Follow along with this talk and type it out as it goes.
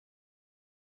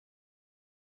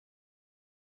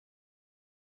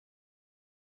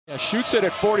Yeah, shoots it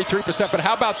at 43%, but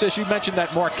how about this? You mentioned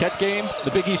that Marquette game,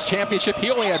 the Big East Championship. He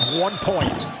only had 1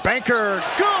 point. Banker,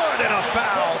 good, and a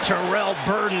foul. Terrell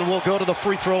Burden will go to the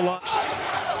free throw line.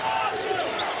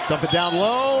 Dump it down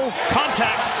low.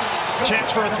 Contact.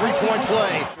 Chance for a three-point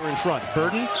play. In front.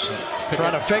 Burden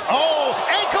trying to fake. Oh,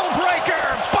 ankle breaker.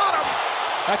 Bottom.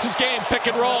 That's his game, pick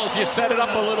and rolls. You set it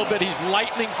up a little bit. He's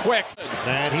lightning quick.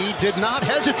 And he did not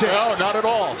hesitate. No, not at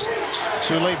all.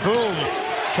 Sule Boom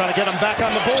trying to get him back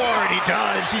on the board. He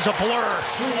does. He's a blur.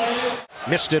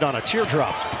 Missed it on a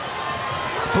teardrop.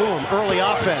 Boom, early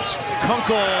offense.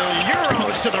 Kunkel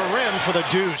euros to the rim for the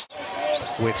deuce.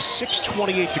 With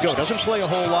 6:28 to go. Doesn't play a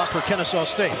whole lot for Kennesaw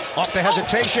State. Off the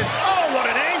hesitation. Oh, what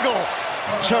an angle.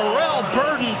 Terrell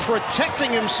Burden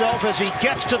protecting himself as he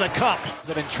gets to the cup.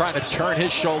 They've been trying to turn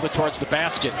his shoulder towards the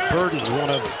basket. Burden, one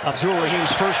of Abdul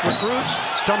Rahim's first recruits,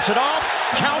 dumps it off,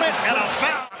 count it, and a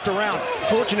foul. Around,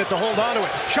 fortunate to hold on to it.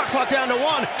 Shot clock down to 1.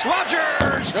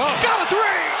 Rogers got a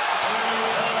three.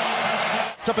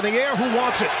 It's up in the air. Who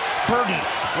wants it? Burden.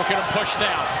 Look at him push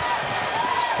down.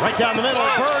 Right down the middle.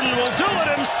 Burden will do it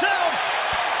himself.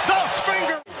 The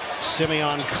finger.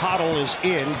 Simeon Cottle is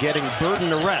in, getting Burden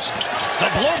to rest.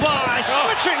 The blow-by,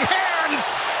 switching hands.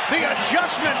 The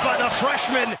adjustment by the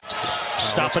freshman.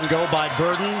 Stop and go by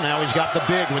Burden. Now he's got the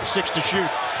big with 6 to shoot.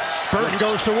 Burden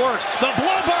goes to work. The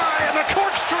blow-by and the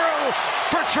corkscrew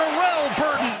for Terrell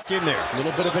Burden. In there. A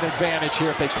little bit of an advantage here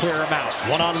if they clear him out.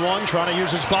 One-on-one, trying to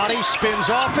use his body. Spins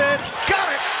off it.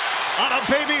 Got it on a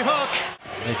baby hook.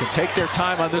 They can take their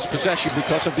time on this possession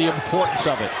because of the importance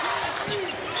of it.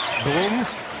 Boom.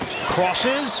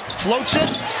 Crosses, floats it.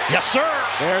 Yes, sir.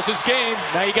 There's his game.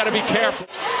 Now you got to be careful.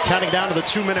 Counting down to the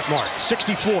 2-minute mark.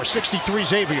 64-63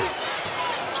 Xavier.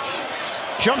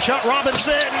 Jump shot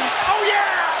Robinson. Oh,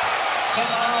 yeah!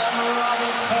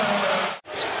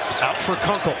 Out for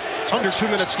Kunkel. Under 2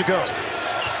 minutes to go.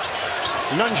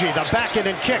 Nunji, the back end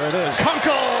and kick. There it is.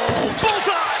 Kunkel,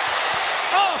 bullseye!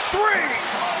 Oh, 3!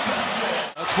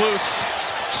 That's loose.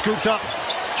 Scooped up.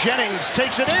 Jennings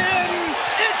takes it in.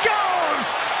 It goes!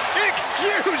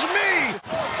 Excuse me!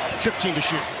 15 to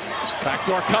shoot.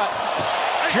 Backdoor cut.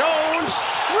 Jones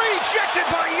rejected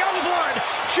by Youngblood.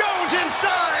 Jones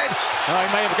inside. Oh, he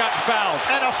may have gotten fouled.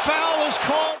 And a foul is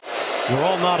called. We're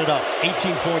all knotted up.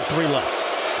 18.3 left.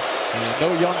 And no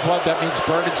Youngblood. That means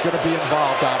Burden's going to be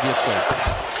involved, obviously.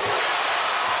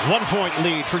 1 point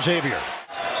lead for Xavier.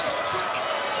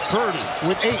 Burden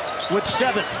with 8, with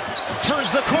 7.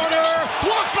 Turns the corner.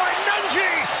 Blocked by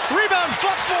Nunji. Rebound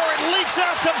foot for it. Leaks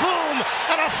out to Boom.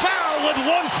 And a foul with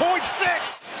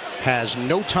 1.6. Has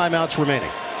no timeouts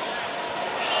remaining.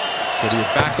 So do you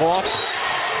back off?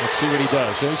 Let's see what he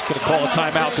does. He's going to call a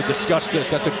timeout to discuss this.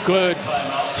 That's a good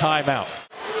timeout.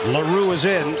 LaRue is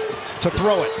in to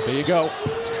throw it. There you go.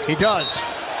 He does.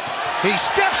 He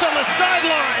steps on the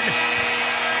sideline.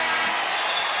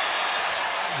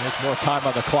 There's more time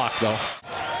on the clock, though.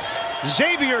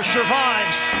 Xavier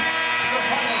survives.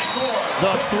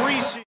 The 3